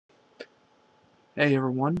Hey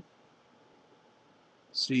everyone,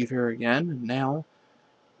 Steve here again, and now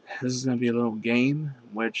this is going to be a little game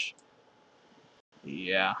in which,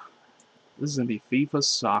 yeah, this is going to be FIFA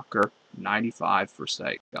Soccer 95 for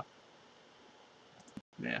Sega.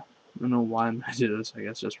 Yeah, I don't know why I'm going to do this, I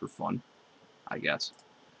guess just for fun, I guess.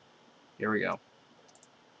 Here we go.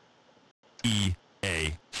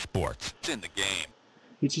 EA Sports. It's in the game.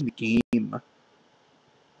 It's in the game.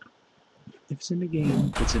 If it's in the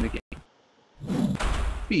game, it's in the game.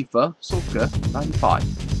 FIFA Soccer 95.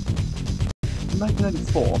 In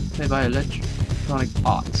 1994, made by Electronic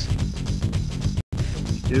Arts.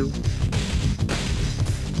 Do.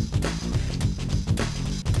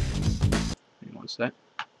 Hang on a sec.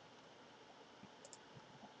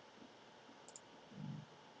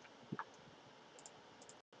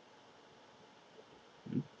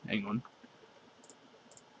 Hang on.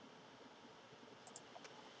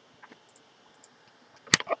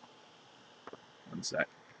 One sec.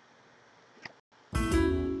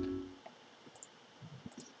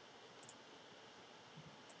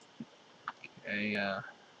 Okay,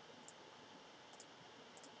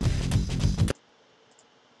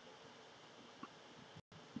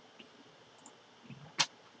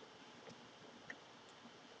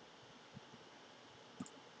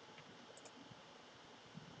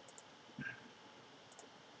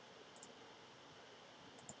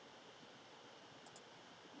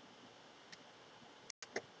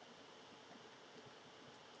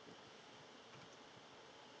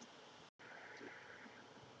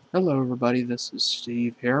 hello everybody, this is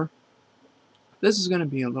Steve here. This is going to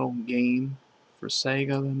be a little game for Sega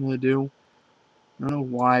that I'm going to do. I don't know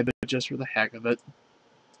why, but just for the heck of it.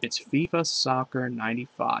 It's FIFA Soccer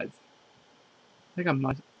 95. I think I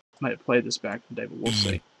might have played this back in the day, but we'll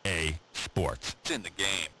see. EA Sports. It's in the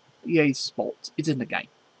game. EA Sports. It's in the game.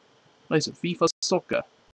 Listen, FIFA Soccer.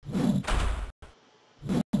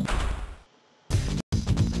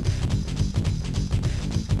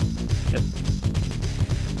 Yep.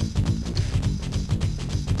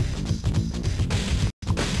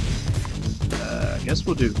 I guess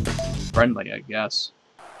we'll do friendly, I guess.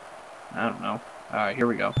 I don't know. Alright, here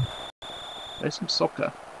we go. There's some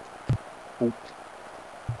soccer. Oh.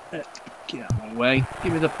 Get out of my way.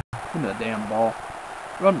 Give me the damn ball.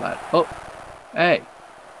 Run, lad. Oh. Hey.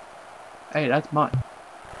 Hey, that's mine.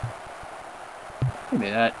 Give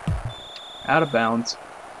me that. Out of bounds.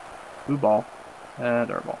 Blue ball.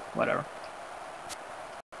 Dirt ball. Whatever.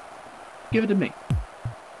 Give it to me.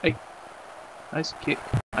 Hey. Nice kick.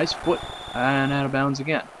 Nice foot. And out of bounds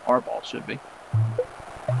again. Our ball should be.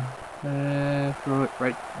 Throw it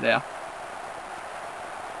right there.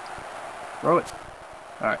 Throw it.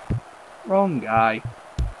 Alright. Wrong guy.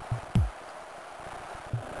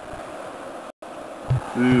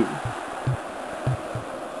 Ooh.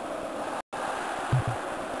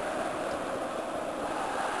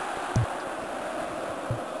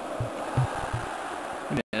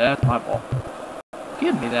 Give me that. That's my ball.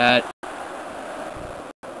 Give me that.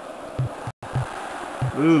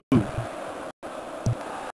 Ooh.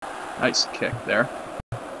 Nice kick there.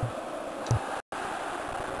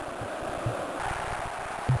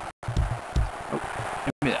 Oh,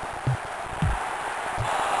 give me that.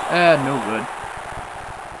 No good.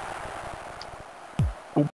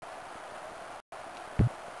 Oh.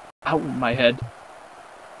 Ow, my head.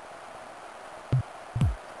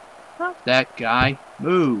 Not that guy.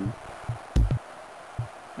 Move.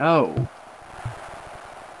 No.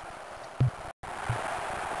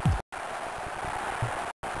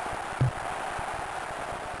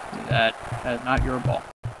 That's not your ball.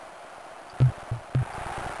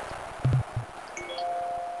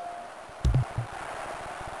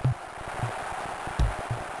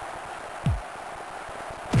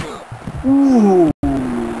 Ooh!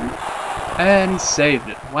 And he saved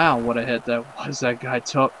it. Wow, what a hit that was that guy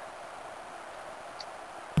took.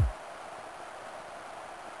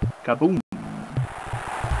 Kaboom.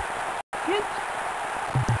 Hit.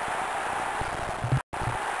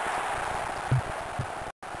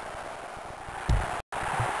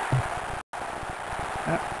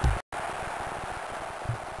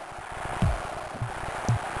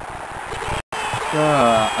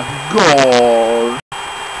 A goal!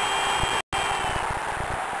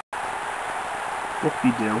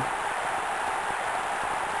 Whoop-de-doo.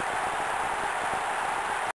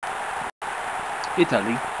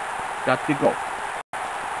 Italy got the goal.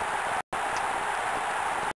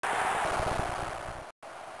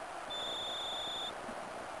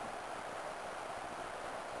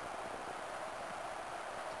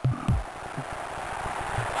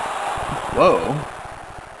 Whoa.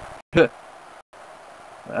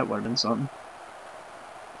 That would have been something.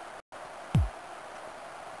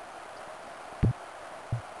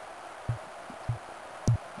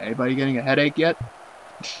 Anybody getting a headache yet?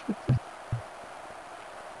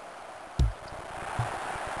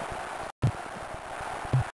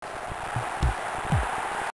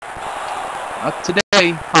 Not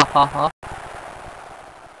today, ha ha ha.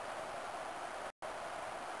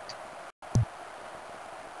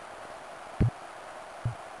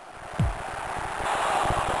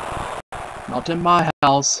 Not in my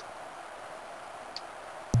house.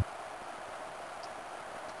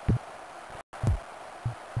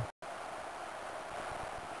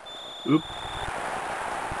 Oop.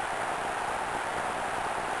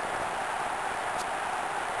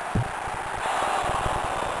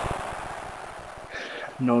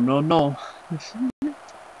 No, no, no.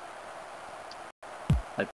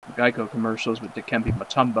 Like Geico commercials with Dikembe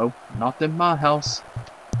Mutombo. Not in my house.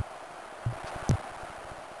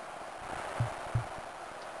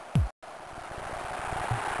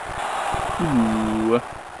 Ooh.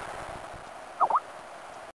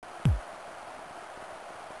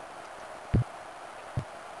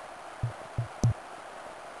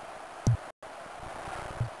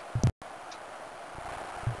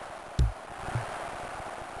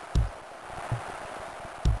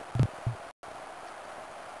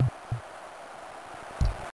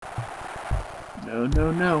 No,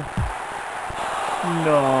 no, no.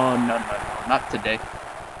 No, no, no, no. Not today.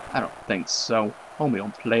 I don't think so. Homie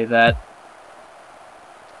don't play that.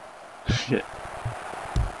 Shit.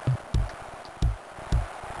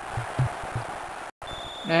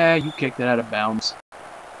 You kicked it out of bounds.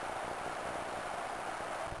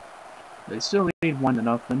 They still need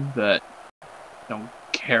 1-0, but don't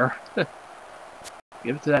care.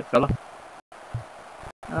 Give it to that fella.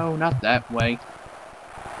 Oh, not that way.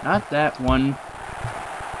 Not that one.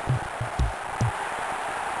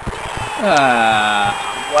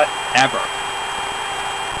 Whatever.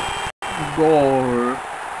 Goal.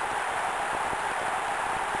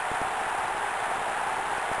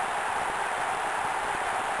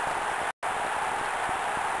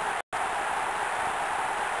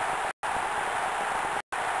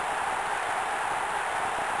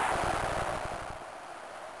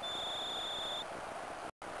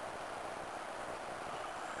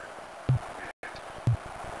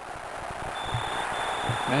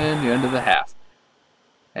 And the end of the half.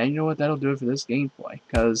 And you know what? That'll do it for this gameplay,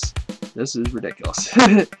 because this is ridiculous.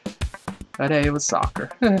 But hey, it was soccer.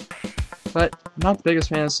 But I'm not the biggest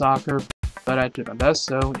fan of soccer, but I did my best,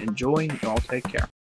 so enjoy, and you all take care.